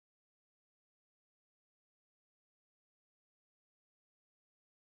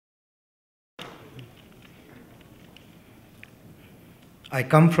I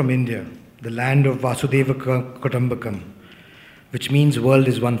come from India, the land of Vasudeva Kutumbakam, which means world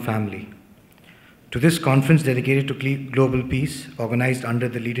is one family. To this conference dedicated to global peace, organized under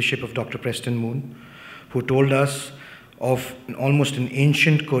the leadership of Dr. Preston Moon, who told us of almost an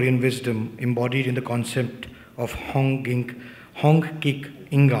ancient Korean wisdom embodied in the concept of Hong Kik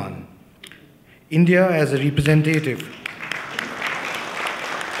Ingan. India as a representative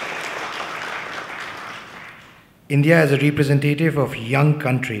of young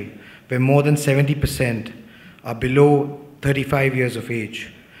country where more than 70% are below 35 years of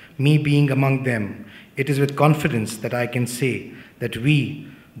age, me being among them, it is with confidence that I can say that we,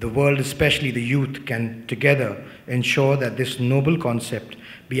 the world, especially the youth, can together ensure that this noble concept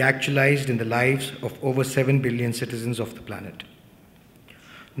be actualized in the lives of over 7 billion citizens of the planet.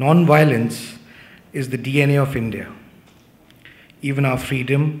 Non-violence is the DNA of India. Even our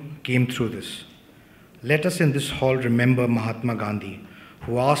freedom came through this. Let us in this hall remember Mahatma Gandhi,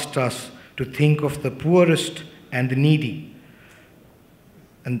 who asked us to think of the poorest and the needy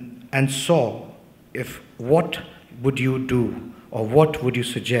and saw if what would you do or what would you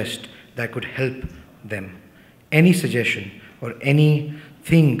suggest that could help them. Any suggestion or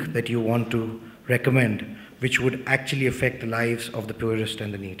anything that you want to recommend which would actually affect the lives of the poorest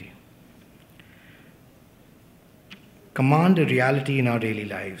and the needy. Command a reality in our daily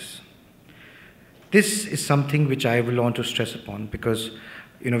lives. This is something which I will want to stress upon because,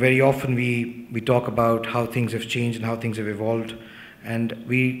 very often we talk about how things have changed and how things have evolved, and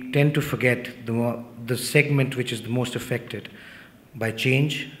we tend to forget the segment which is the most affected by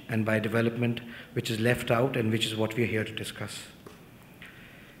change and by development, which is left out and which is what we are here to discuss.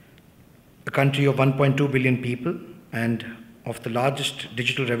 A country of 1.2 billion people and of the largest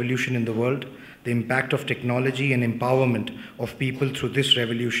digital revolution in the world, the impact of technology and empowerment of people through this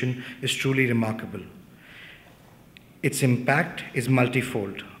revolution is truly remarkable. Its impact is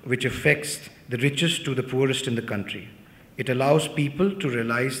multifold, which affects the richest to the poorest in the country. It allows people to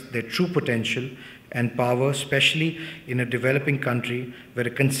realize their true potential and power, especially in a developing country where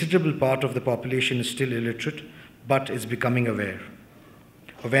a considerable part of the population is still illiterate, but is becoming aware.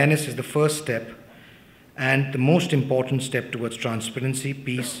 Awareness is the first step and the most important step towards transparency,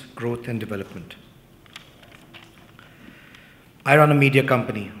 peace, growth, and development. I run a media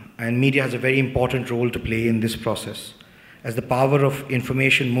company, and media has a very important role to play in this process, as the power of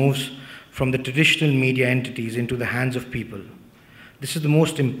information moves from the traditional media entities into the hands of people. This is the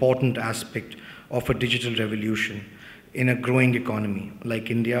most important aspect of a digital revolution in a growing economy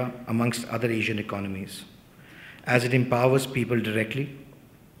like India amongst other Asian economies, as it empowers people directly.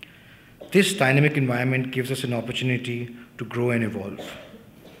 This dynamic environment gives us an opportunity to grow and evolve.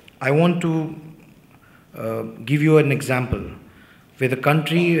 I want to give you an example. With a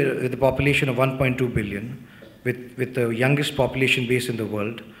country with a population of 1.2 billion, with the youngest population base in the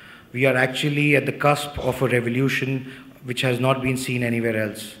world, we are actually at the cusp of a revolution which has not been seen anywhere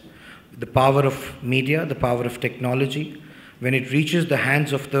else. The power of media, the power of technology, when it reaches the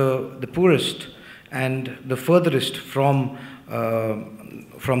hands of the poorest and the furthest from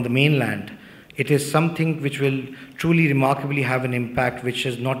the mainland, it is something which will truly remarkably have an impact which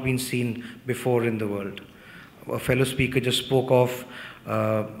has not been seen before in the world. A fellow speaker just spoke of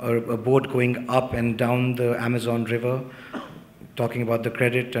a boat going up and down the Amazon River, talking about the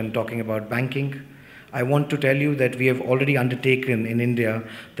credit and talking about banking. I want to tell you that we have already undertaken in India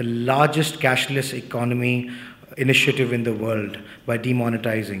the largest cashless economy initiative in the world by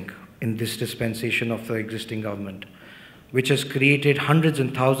demonetizing in this dispensation of the existing government, which has created hundreds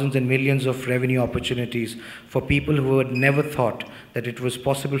and thousands and millions of revenue opportunities for people who had never thought that it was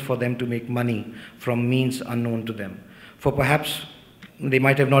possible for them to make money from means unknown to them. For perhaps they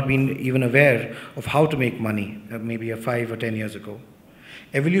might have not been even aware of how to make money maybe 5 or 10 years ago.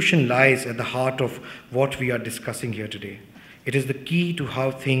 Evolution lies at the heart of what we are discussing here today. It is the key to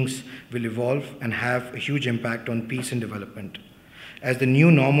how things will evolve and have a huge impact on peace and development, as the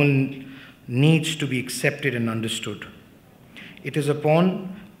new normal needs to be accepted and understood. It is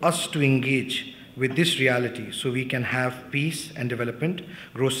upon us to engage with this reality so we can have peace and development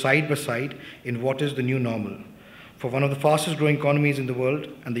grow side by side in what is the new normal. For one of the fastest growing economies in the world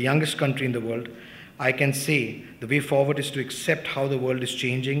and the youngest country in the world, I can say the way forward is to accept how the world is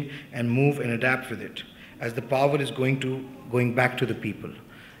changing and move and adapt with it, as the power is going back to the people.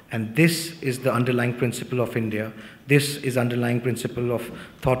 And this is the underlying principle of India. This is underlying principle of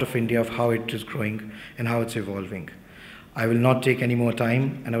thought of India, of how it is growing and how it's evolving. I will not take any more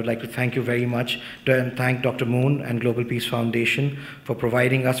time, and I would like to thank you very much and thank Dr. Moon and Global Peace Foundation for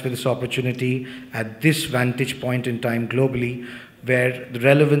providing us with this opportunity at this vantage point in time globally, where the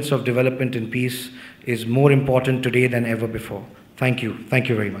relevance of development and peace is more important today than ever before. Thank you. Thank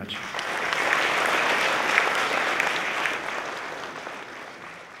you very much.